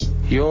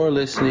You're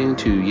listening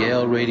to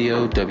Yale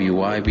Radio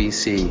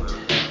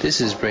WYBC.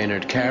 This is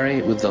Brainerd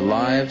Carey with the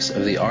lives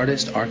of the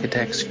artists,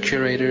 architects,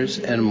 curators,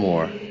 and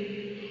more.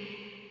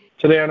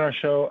 Today on our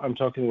show, I'm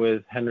talking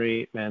with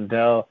Henry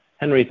Mandell.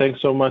 Henry,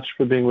 thanks so much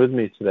for being with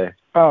me today.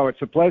 Oh,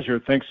 it's a pleasure.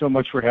 Thanks so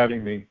much for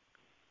having me.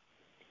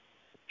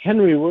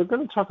 Henry, we're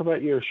going to talk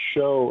about your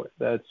show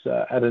that's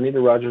at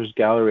Anita Rogers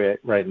Gallery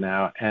right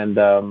now, and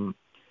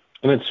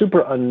it's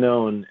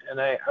Superunknown.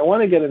 And I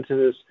want to get into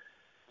this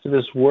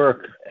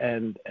work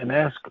and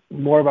ask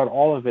more about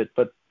all of it.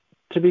 But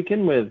to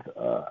begin with,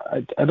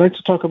 I'd like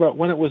to talk about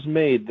when it was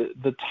made.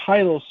 The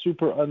title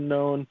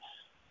Superunknown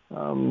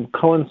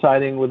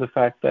coinciding with the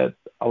fact that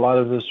a lot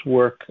of this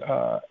work,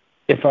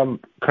 if I'm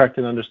correct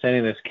in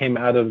understanding this, came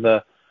out of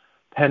the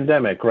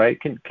pandemic, right?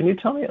 Can you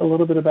tell me a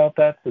little bit about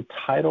that, the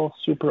title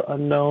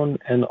Superunknown,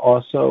 and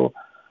also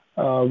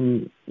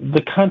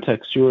the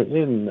context you were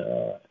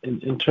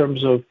in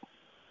terms of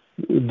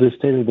the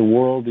state of the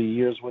world, the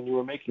years when you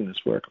were making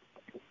this work?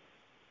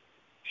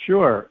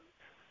 Sure.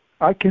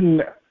 I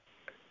can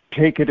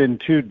take it in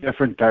two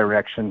different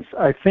directions.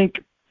 I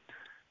think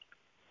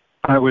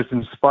I was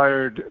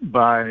inspired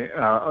by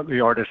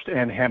the artist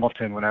Anne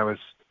Hamilton when I was...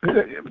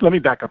 Let me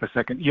back up a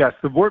second. Yes,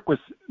 the work was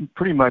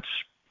pretty much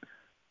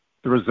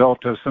the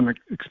result of some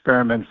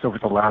experiments over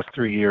the last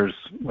 3 years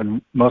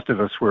when most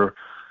of us were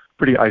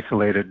pretty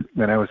isolated,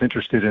 and I was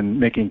interested in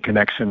making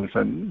connections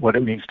and what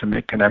it means to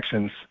make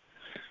connections,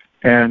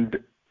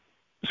 and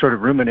sort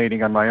of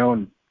ruminating on my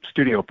own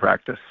studio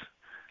practice.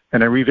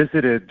 And I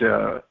revisited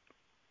a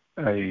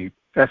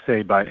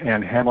essay by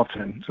Anne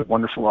Hamilton, who's a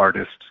wonderful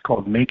artist,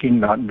 called Making,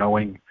 Not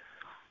Knowing.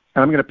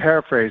 And I'm going to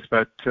paraphrase,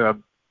 but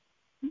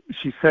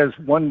she says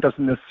one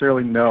doesn't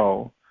necessarily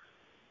know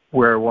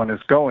where one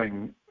is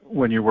going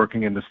when you're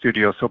working in the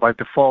studio. So by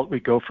default, we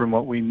go from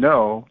what we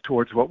know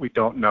towards what we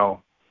don't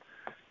know.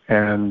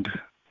 And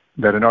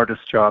that an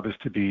artist's job is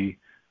to be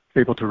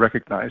able to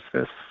recognize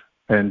this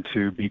and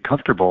to be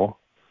comfortable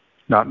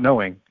not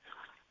knowing.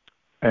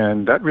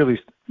 And that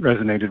really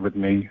resonated with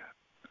me.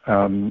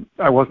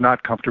 I was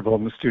not comfortable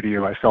in the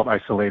studio. I felt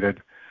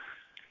isolated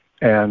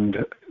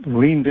and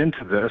leaned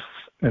into this,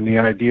 and the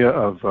idea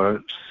of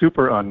a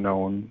super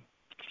unknown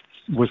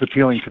was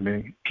appealing to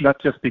me, not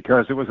just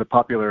because it was a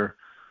popular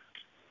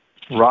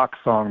rock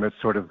song that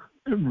sort of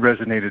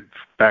resonated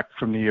back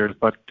from the years,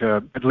 but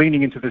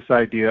leaning into this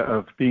idea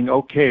of being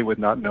okay with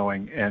not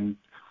knowing and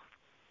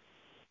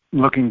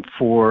looking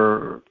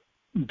for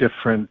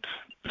different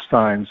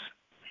signs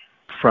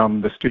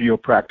from the studio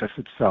practice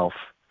itself.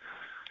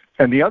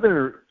 And the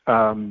other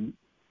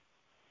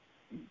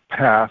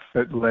path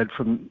that led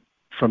from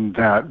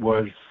that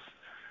was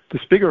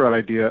this bigger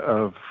idea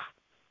of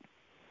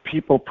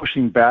people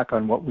pushing back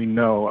on what we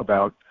know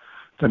about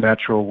the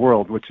natural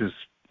world, which is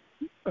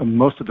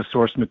most of the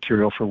source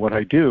material for what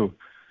I do,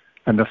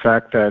 and the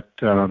fact that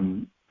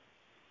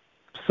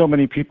so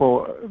many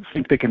people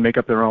think they can make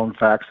up their own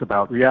facts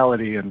about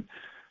reality, and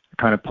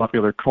kind of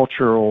popular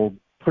cultural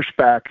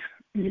pushback,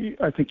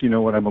 I think you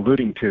know what I'm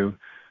alluding to,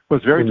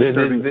 was very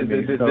disturbing to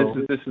me.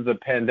 This is a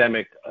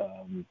pandemic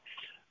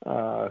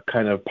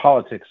kind of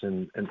politics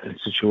and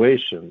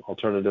situation,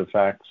 alternative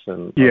facts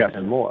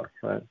and more,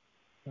 right?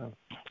 Yeah.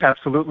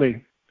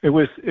 Absolutely. It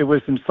was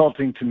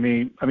insulting to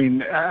me. I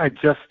mean,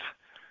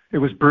 it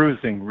was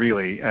bruising,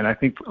 really, and I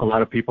think a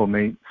lot of people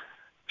may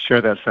share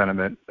that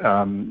sentiment.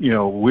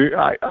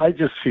 I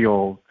just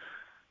feel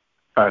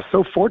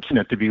so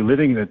fortunate to be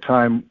living in a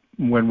time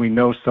when we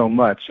know so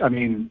much. I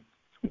mean,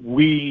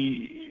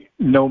 we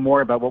know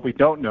more about what we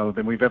don't know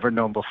than we've ever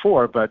known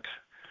before, but,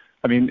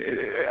 I mean,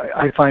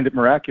 I find it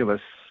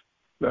miraculous,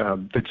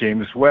 the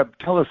James Webb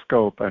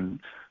telescope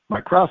and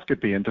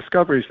microscopy and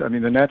discoveries. I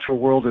mean, the natural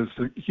world is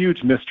a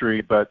huge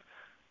mystery, but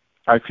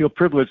I feel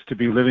privileged to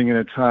be living in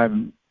a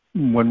time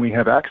when we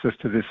have access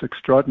to this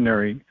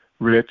extraordinary,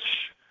 rich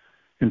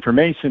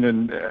information.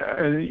 And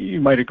you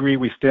might agree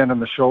we stand on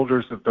the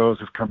shoulders of those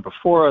who've come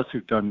before us,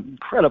 who've done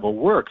incredible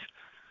work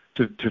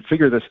to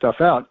figure this stuff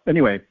out.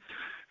 Anyway,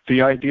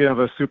 the idea of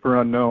a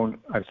super unknown,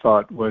 I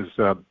thought, was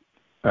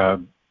a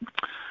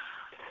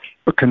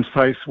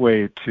concise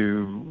way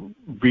to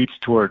reach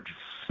towards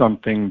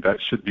something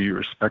that should be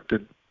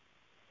respected.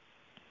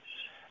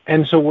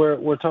 And so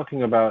we're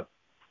talking about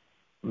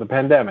the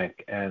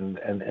pandemic and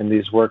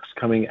these works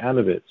coming out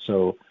of it.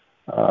 So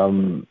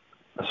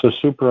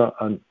super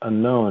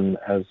unknown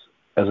as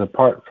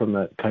apart from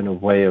that kind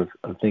of way of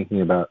thinking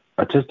about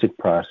artistic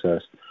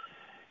process,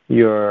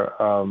 you're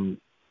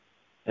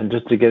and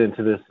just to get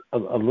into this a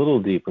little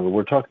deeper,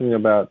 we're talking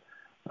about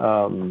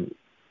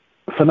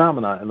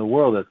phenomena in the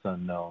world that's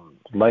unknown,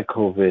 like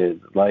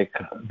COVID, like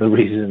the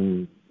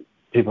reason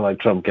people like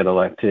Trump get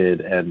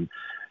elected, and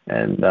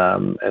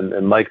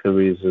like the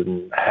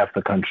reason half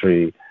the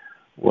country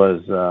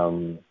was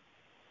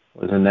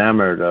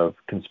enamored of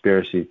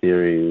conspiracy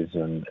theories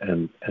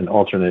and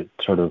alternate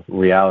sort of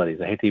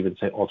realities. I hate to even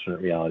say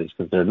alternate realities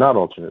because they're not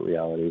alternate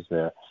realities.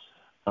 They're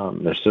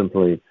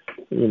simply,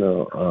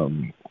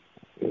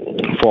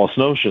 false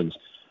notions.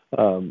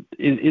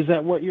 Is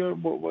that what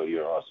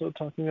you're also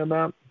talking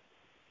about?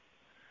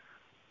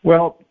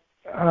 Well,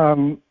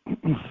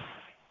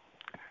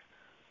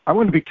 I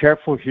want to be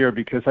careful here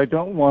because I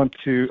don't want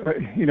to,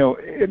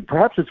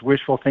 perhaps it's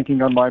wishful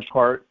thinking on my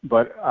part,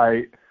 but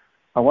I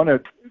want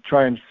to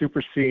try and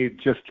supersede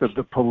just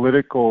the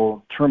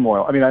political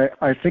turmoil. I mean,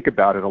 I think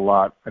about it a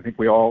lot. I think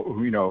we all,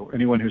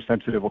 anyone who's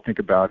sensitive will think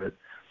about it.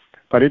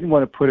 But I didn't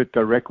want to put it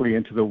directly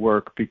into the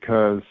work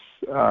because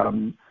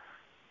the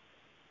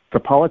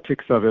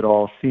politics of it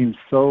all seemed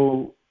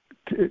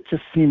it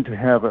just seemed to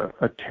have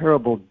a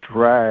terrible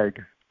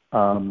drag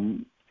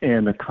and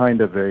a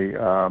kind of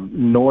a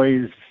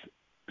noise,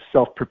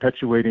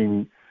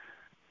 self-perpetuating,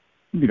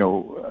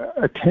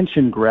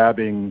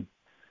 attention-grabbing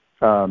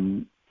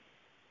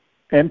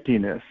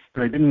emptiness.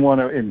 But I didn't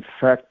want to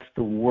infect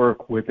the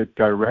work with it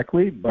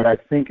directly. But I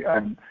think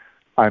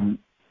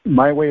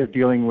my way of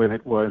dealing with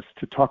it was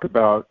to talk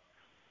about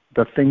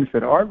the things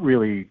that aren't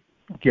really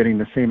getting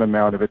the same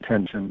amount of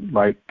attention,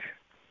 like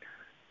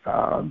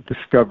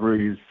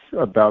discoveries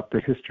about the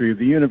history of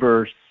the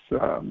universe,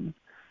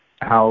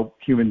 how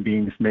human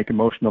beings make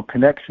emotional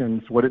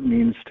connections, what it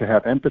means to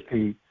have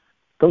empathy,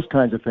 those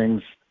kinds of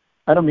things.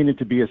 I don't mean it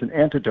to be as an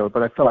antidote,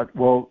 but I thought,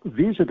 well,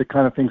 these are the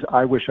kind of things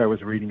I wish I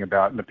was reading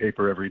about in the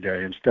paper every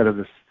day instead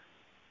of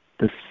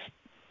this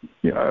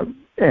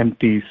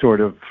empty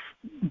sort of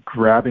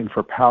grabbing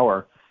for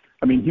power.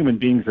 I mean, human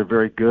beings are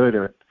very good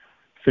at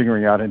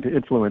figuring out and to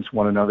influence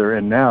one another,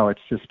 and now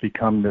it's just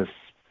become this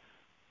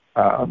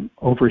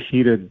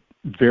overheated,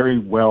 very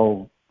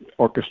well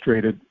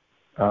orchestrated.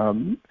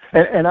 And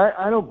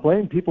I don't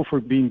blame people for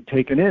being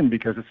taken in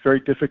because it's very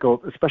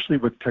difficult, especially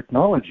with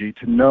technology,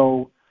 to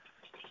know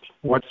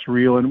what's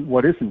real and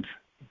what isn't.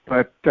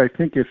 But I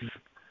think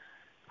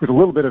with a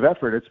little bit of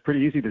effort, it's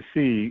pretty easy to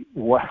see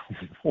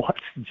what's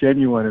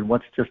genuine and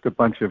what's just a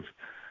bunch of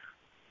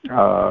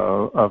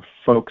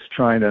folks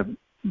trying to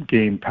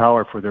gain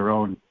power for their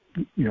own,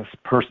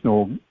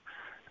 personal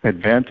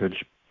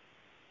advantage.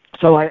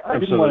 So I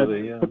didn't want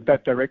to put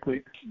that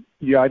directly.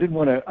 Yeah, I didn't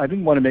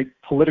want to make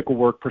political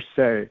work per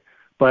se,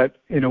 but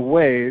in a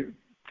way,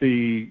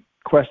 the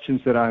questions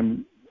that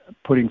I'm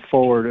putting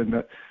forward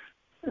and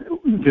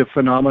the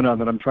phenomenon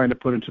that I'm trying to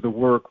put into the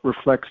work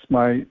reflects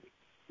my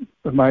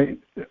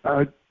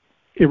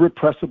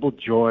irrepressible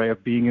joy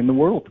of being in the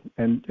world,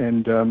 and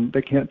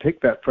they can't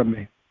take that from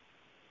me.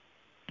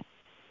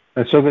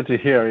 That's so good to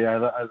hear.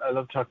 Yeah, I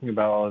love talking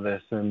about all of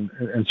this and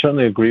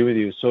certainly agree with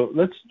you. So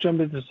let's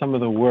jump into some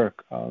of the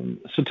work.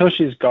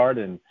 Satoshi's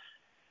Garden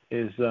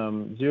is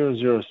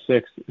 006.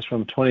 It's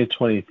from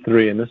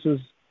 2023, and this is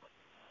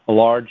a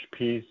large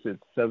piece.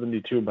 It's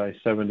 72 by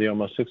 70,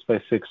 almost 6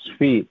 by 6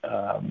 feet.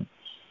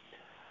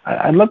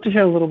 I'd love to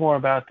hear a little more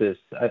about this.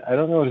 I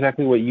don't know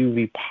exactly what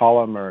UV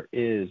polymer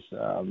is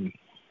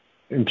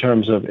in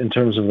terms of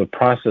the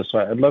process. So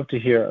I'd love to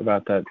hear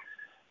about that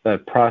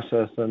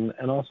process and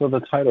also the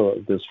title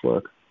of this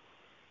work.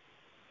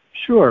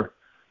 Sure.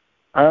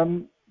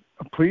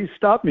 Please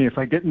stop me if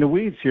I get in the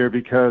weeds here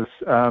because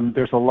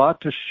there's a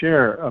lot to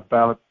share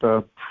about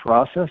the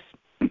process.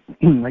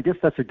 I guess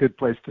that's a good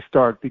place to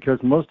start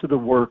because most of the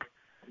work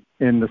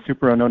in the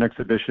Superunknown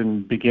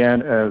exhibition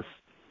began as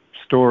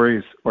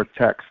stories or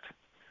text,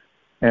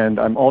 and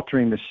I'm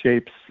altering the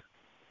shapes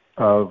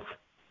of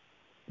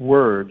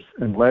words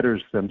and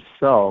letters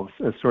themselves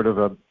as sort of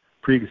a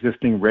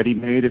pre-existing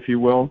ready-made, if you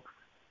will.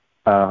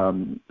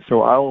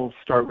 So I'll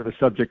start with a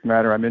subject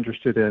matter I'm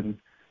interested in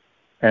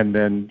and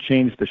then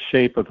change the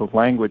shape of the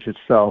language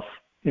itself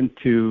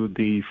into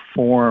the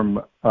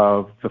form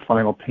of the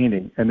final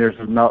painting. And there's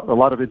a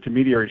lot of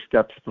intermediary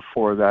steps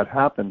before that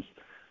happens.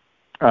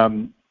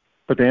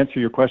 But to answer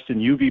your question,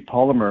 UV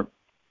polymer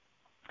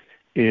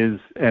is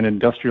an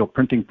industrial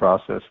printing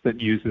process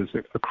that uses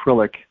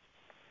acrylic.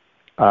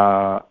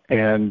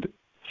 And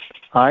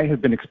I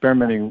have been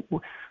experimenting.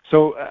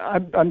 So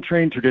I'm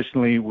trained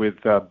traditionally with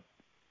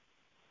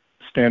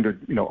standard,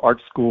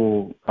 art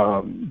school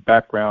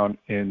background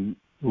in,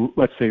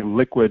 let's say,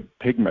 liquid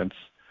pigments.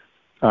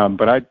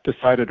 But I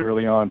decided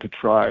early on to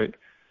try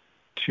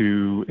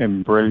to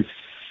embrace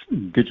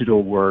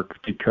digital work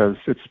because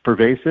it's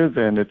pervasive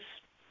and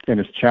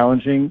it's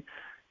challenging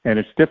and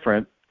it's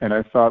different. And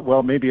I thought,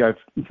 well, maybe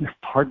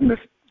pardon this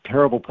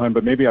terrible pun,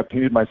 but maybe I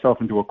painted myself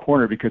into a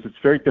corner because it's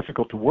very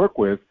difficult to work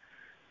with.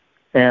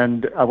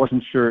 And I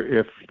wasn't sure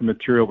if the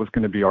material was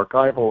going to be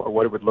archival or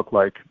what it would look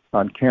like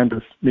on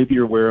canvas. Maybe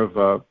you're aware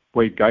of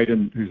Wade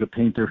Guyton, who's a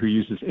painter who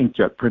uses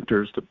inkjet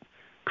printers to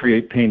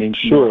create paintings.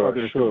 Sure.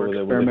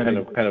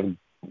 Kind of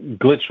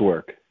glitch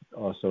work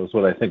also is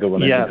what I think of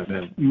when I think of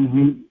him.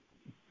 Mm-hmm.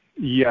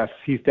 Yes,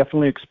 he's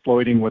definitely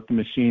exploiting what the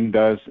machine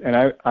does. And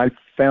I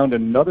found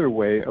another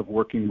way of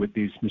working with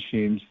these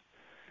machines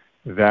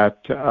that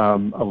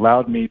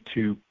allowed me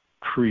to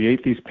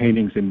create these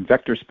paintings in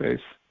vector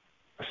space.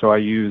 So I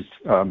used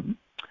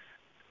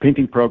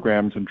painting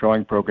programs and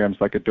drawing programs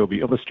like Adobe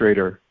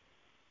Illustrator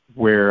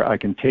where I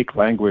can take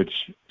language.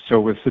 So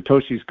with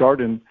Satoshi's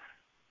Garden,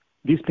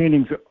 these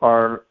paintings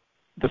are,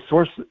 the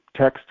source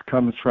text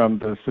comes from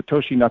the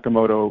Satoshi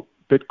Nakamoto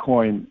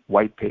Bitcoin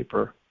white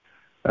paper.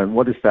 And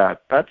what is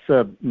that? That's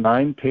a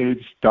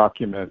 9-page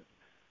document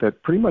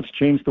that pretty much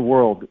changed the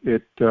world.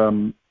 It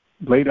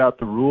laid out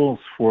the rules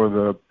for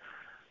the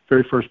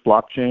very first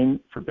blockchain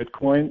for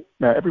Bitcoin.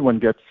 Now, everyone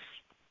gets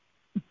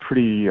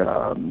pretty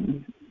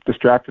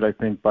distracted, I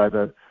think, by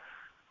the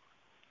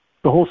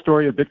whole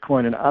story of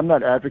Bitcoin. And I'm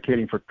not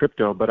advocating for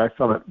crypto, but I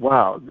thought,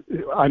 wow,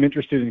 I'm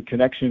interested in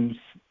connections,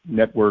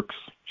 networks,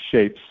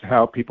 shapes,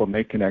 how people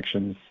make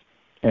connections.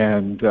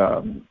 And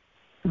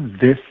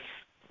this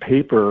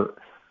paper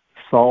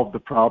solved the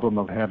problem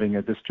of having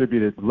a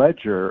distributed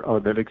ledger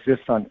that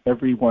exists on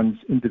everyone's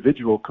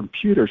individual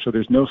computer. So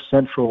there's no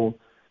central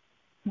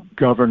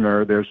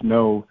governor. There's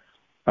no,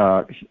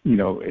 there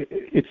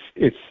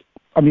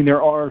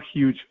are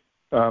huge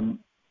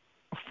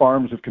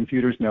farms of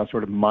computers now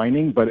sort of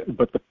mining, but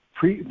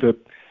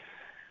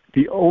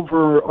the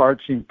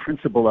overarching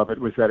principle of it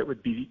was that it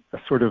would be a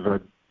sort of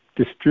a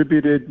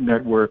distributed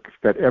network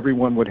that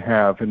everyone would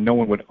have and no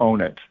one would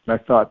own it. And I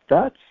thought,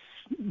 that's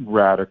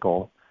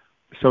radical.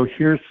 So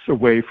here's a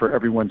way for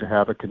everyone to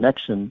have a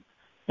connection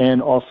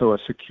and also a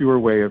secure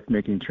way of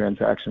making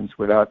transactions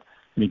without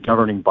any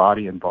governing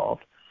body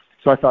involved.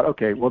 So I thought,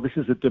 okay, well, this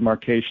is a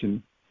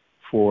demarcation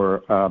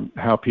for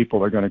how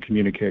people are going to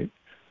communicate.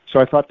 So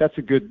I thought that's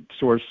a good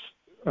source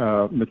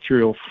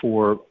material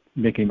for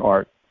making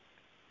art.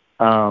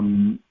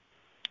 The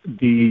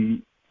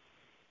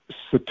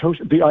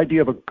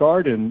idea of a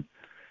garden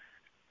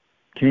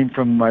came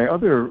from my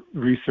other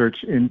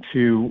research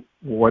into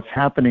what's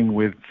happening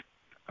with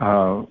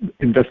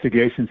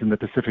investigations in the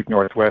Pacific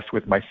Northwest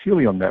with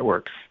mycelium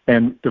networks.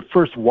 And the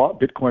first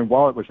Bitcoin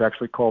wallet was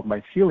actually called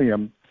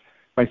Mycelium.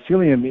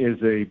 Mycelium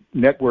is a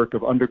network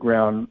of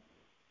underground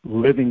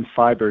living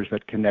fibers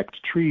that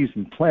connect trees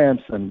and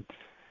plants, and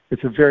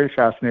it's a very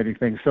fascinating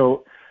thing.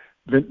 So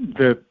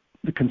the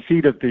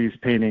conceit of these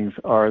paintings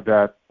are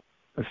that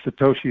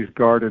Satoshi's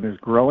garden is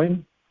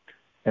growing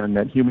and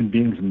that human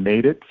beings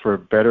made it for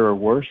better or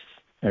worse,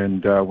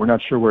 and we're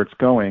not sure where it's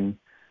going,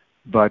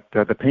 but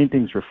the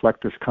paintings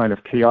reflect this kind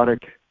of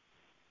chaotic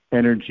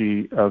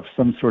energy of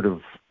some sort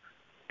of,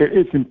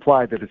 it's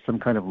implied that it's some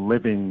kind of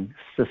living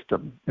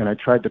system, and I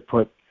tried to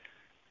put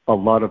a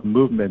lot of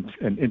movement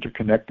and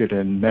interconnected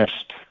and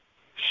meshed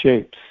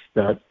shapes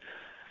that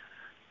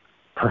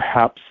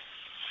perhaps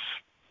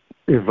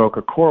evoke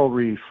a coral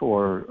reef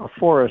or a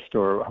forest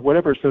or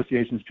whatever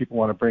associations people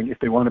want to bring if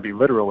they want to be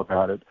literal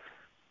about it.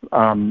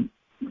 I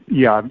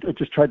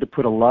just tried to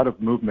put a lot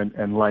of movement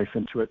and life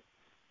into it.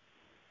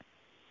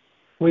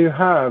 Well, you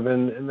have,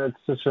 and that's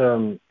such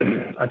an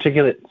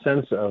articulate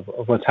sense of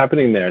what's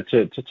happening there.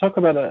 To talk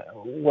about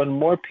one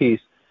more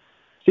piece,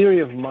 Theory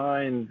of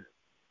Mind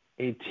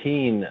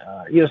 18,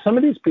 some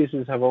of these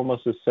pieces have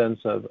almost a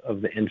sense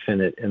of the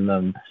infinite in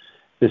them,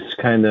 this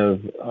kind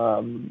of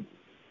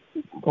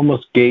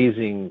almost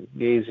gazing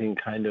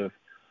kind of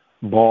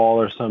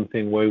ball or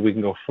something where we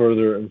can go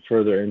further and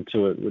further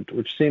into it,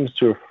 which seems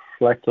to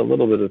reflect a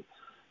little bit of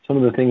some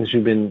of the things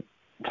you've been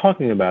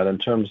talking about in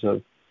terms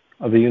of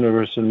the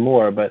universe and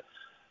more, but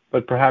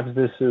perhaps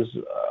this is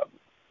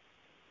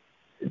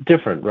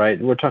different,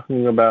 right? We're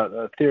talking about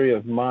a theory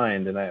of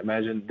mind, and I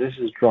imagine this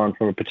is drawn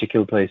from a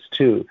particular place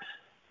too.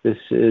 This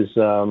is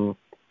polymer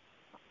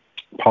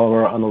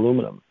on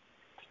aluminum.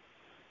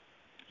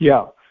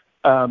 Yeah,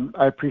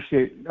 I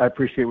appreciate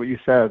what you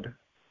said.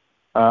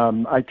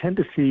 I tend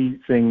to see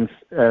things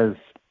as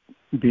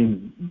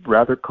being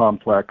rather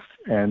complex,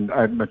 and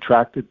I'm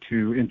attracted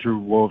to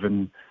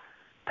interwoven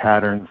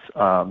patterns.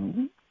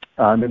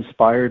 I'm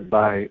inspired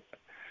by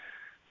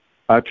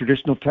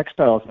traditional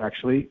textiles,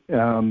 actually.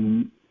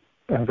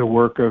 The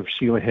work of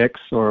Sheila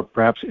Hicks or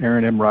perhaps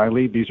Erin M.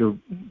 Riley. These are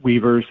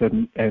weavers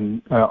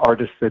and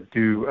artists that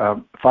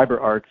do fiber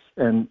arts.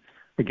 And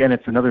again,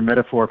 it's another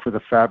metaphor for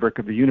the fabric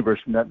of the universe.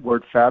 And that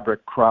word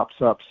fabric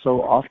crops up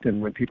so often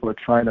when people are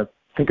trying to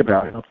think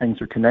about how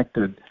things are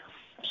connected.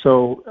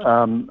 So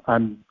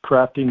I'm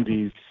crafting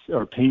these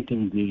or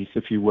painting these,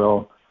 if you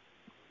will,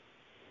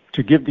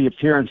 to give the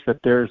appearance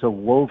that there's a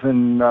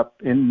woven up,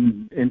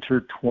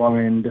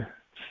 intertwined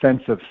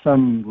sense of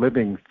some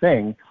living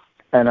thing,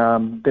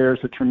 and there's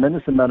a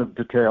tremendous amount of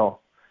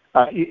detail.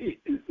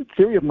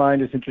 Theory of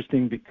Mind is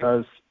interesting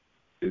because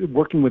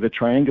working with a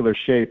triangular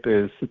shape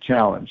is a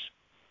challenge.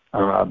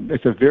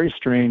 It's a very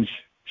strange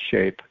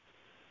shape,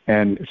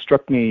 and it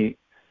struck me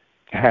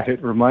that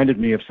it reminded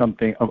me of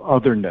something of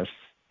otherness,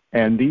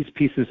 and these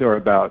pieces are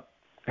about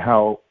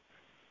how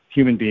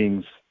human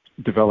beings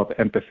develop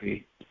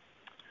empathy.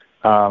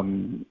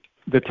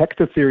 The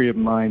text of Theory of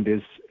Mind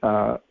is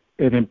an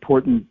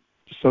important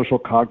social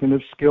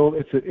cognitive skill.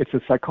 It's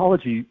a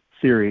psychology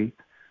theory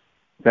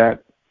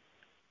that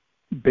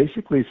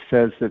basically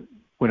says that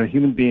when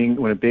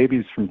a baby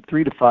is from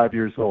 3 to 5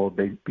 years old,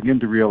 they begin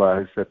to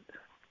realize that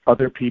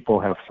other people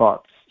have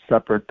thoughts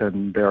separate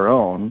than their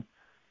own.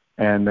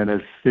 And then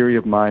as Theory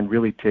of Mind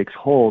really takes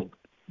hold,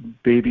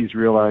 babies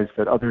realize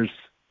that others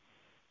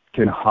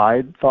can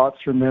hide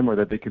thoughts from them, or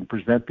that they can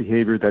present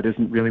behavior that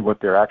isn't really what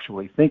they're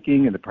actually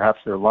thinking, and that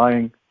perhaps they're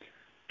lying.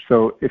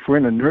 So if we're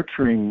in a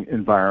nurturing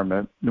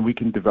environment, then we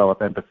can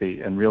develop empathy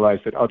and realize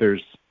that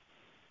others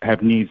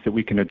have needs that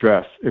we can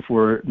address. If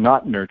we're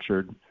not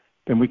nurtured,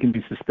 then we can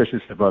be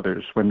suspicious of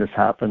others when this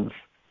happens.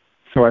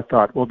 So I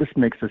thought, well, this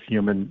makes us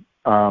human.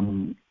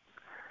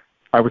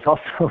 I was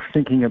also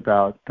thinking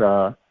about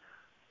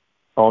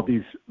all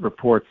these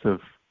reports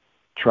of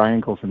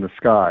triangles in the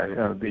sky,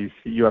 these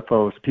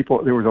UFOs.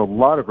 There was a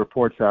lot of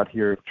reports out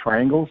here of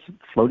triangles,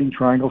 floating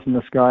triangles in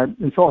the sky.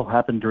 This all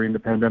happened during the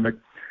pandemic.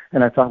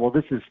 And I thought, well,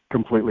 this is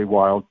completely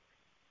wild.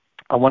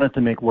 I wanted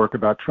to make work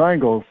about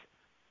triangles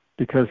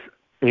because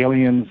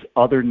aliens,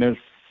 otherness,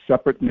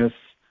 separateness.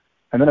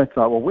 And then I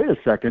thought, well, wait a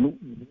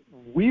second.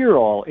 We're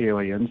all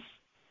aliens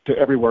to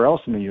everywhere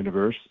else in the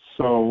universe.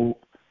 So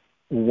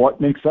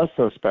what makes us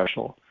so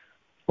special?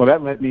 Well,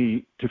 that led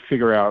me to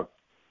figure out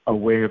a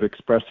way of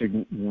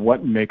expressing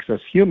what makes us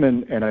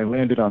human, and I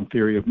landed on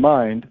theory of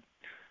mind.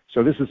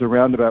 So this is a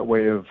roundabout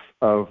way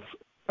of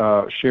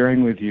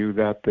sharing with you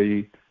that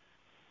the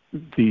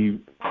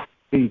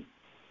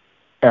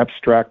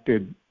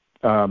abstracted,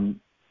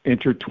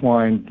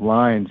 intertwined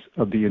lines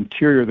of the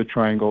interior of the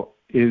triangle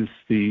is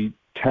the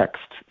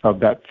text of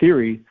that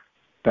theory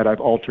that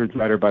I've altered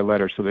letter by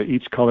letter, so that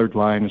each colored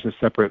line is a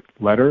separate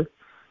letter,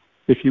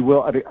 if you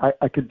will.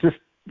 I could just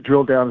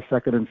drill down a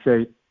second and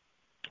say,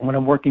 when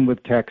I'm working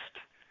with text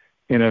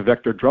in a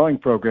vector drawing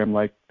program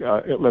like,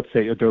 let's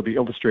say, Adobe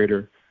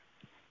Illustrator,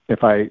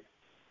 if I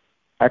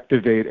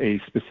activate a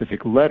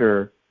specific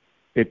letter,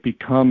 it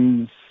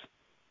becomes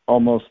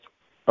almost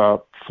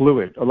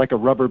fluid, or like a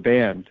rubber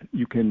band.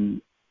 You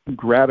can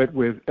grab it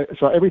with.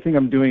 So everything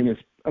I'm doing is.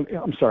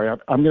 I'm sorry.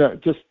 I'm going to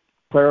just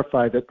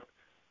clarify that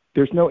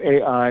there's no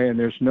AI and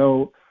there's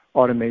no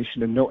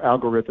automation and no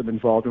algorithm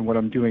involved in what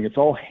I'm doing. It's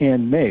all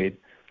handmade.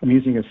 I'm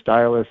using a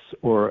stylus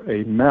or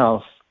a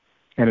mouse,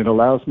 and it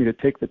allows me to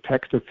take the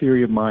text of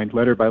theory of mind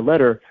letter by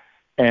letter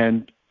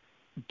and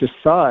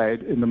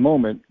decide in the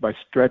moment by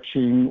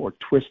stretching or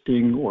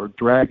twisting or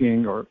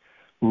dragging or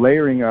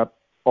layering up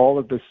all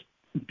of this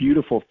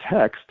beautiful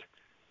text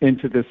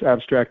into this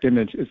abstract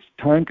image. It's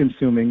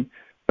time-consuming,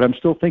 but I'm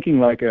still thinking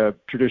like a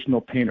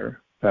traditional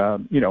painter,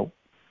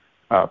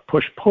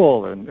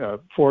 push-pull and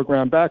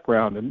foreground,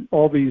 background, and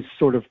all these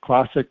sort of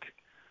classic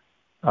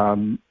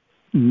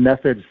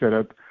methods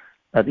that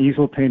an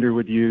easel painter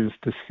would use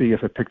to see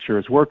if a picture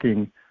is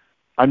working.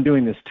 I'm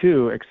doing this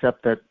too,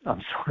 except that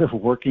I'm sort of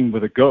working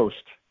with a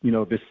ghost.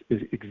 This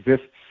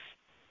exists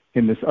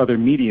in this other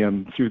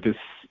medium through this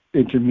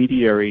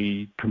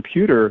intermediary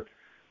computer.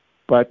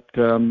 But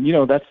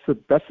that's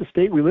the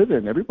state we live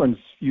in. Everyone's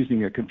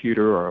using a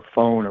computer or a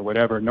phone or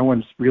whatever. No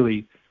one's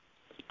really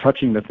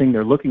touching the thing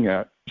they're looking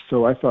at.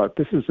 So I thought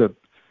this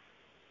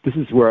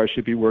is where I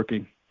should be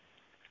working.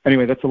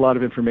 Anyway, that's a lot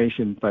of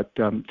information, but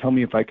tell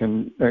me if I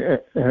can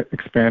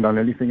expand on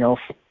anything else.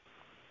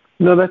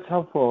 No, that's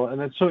helpful, and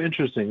that's so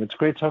interesting. It's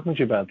great talking to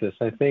you about this.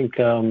 I think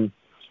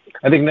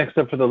next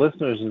up for the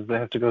listeners is they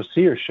have to go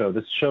see your show.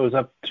 This show is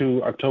up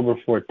to October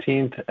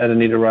 14th at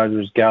Anita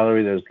Rogers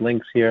Gallery. There's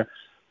links here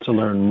to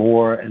learn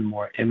more and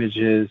more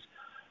images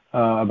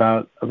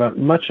about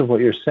much of what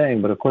you're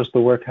saying. But of course,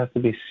 the work has to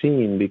be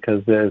seen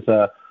because there's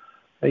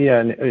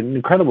an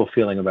incredible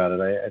feeling about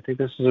it. I think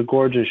this is a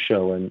gorgeous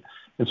show, and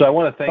so I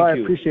want to thank you. I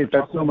appreciate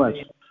that so much.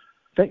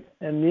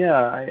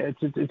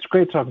 It's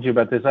great talking to you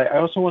about this. I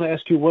also want to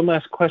ask you one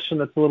last question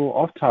that's a little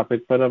off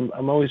topic, but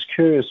I'm always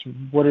curious.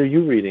 What are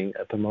you reading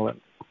at the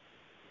moment?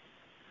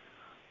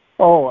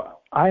 Oh,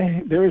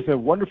 there is a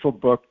wonderful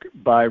book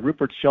by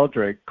Rupert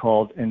Sheldrake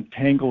called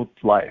Entangled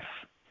Life,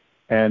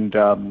 and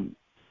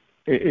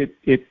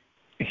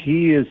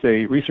he is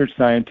a research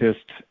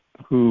scientist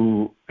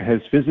who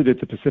has visited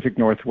the Pacific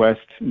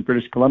Northwest in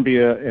British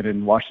Columbia and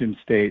in Washington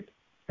State,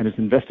 and is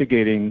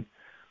investigating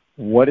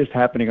what is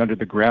happening under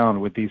the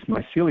ground with these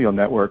mycelial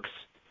networks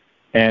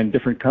and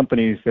different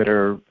companies that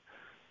are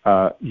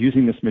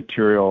using this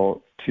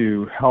material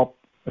to help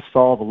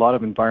solve a lot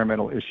of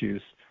environmental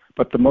issues.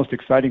 But the most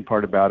exciting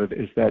part about it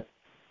is that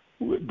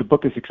the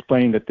book is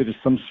explaining that there is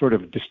some sort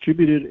of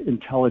distributed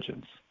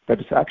intelligence that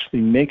is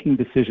actually making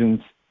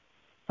decisions,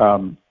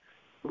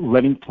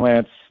 letting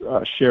plants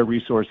share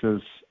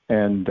resources,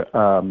 and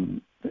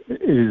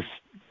is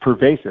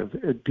pervasive.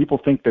 People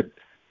think that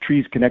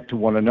trees connect to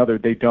one another.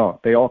 They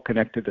don't. They all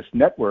connect to this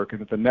network,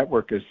 and that the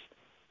network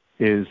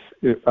is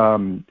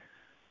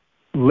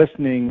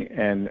listening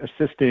and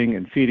assisting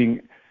and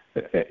feeding.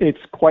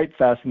 It's quite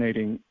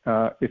fascinating.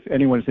 If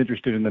anyone is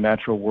interested in the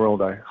natural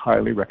world, I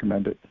highly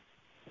recommend it.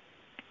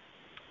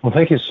 Well,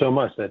 thank you so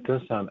much. That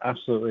does sound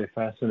absolutely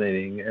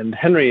fascinating. And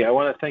Henry, I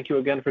want to thank you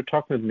again for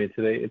talking with me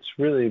today. It's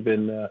really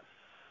been a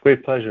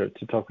great pleasure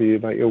to talk with you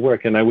about your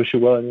work, and I wish you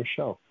well on your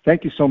show.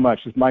 Thank you so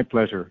much. It's my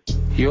pleasure.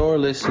 You're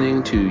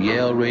listening to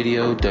Yale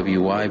Radio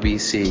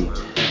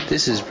WYBC.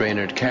 This is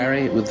Brainerd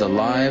Carey with the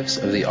lives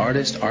of the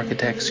artists,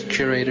 architects,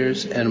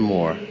 curators, and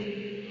more.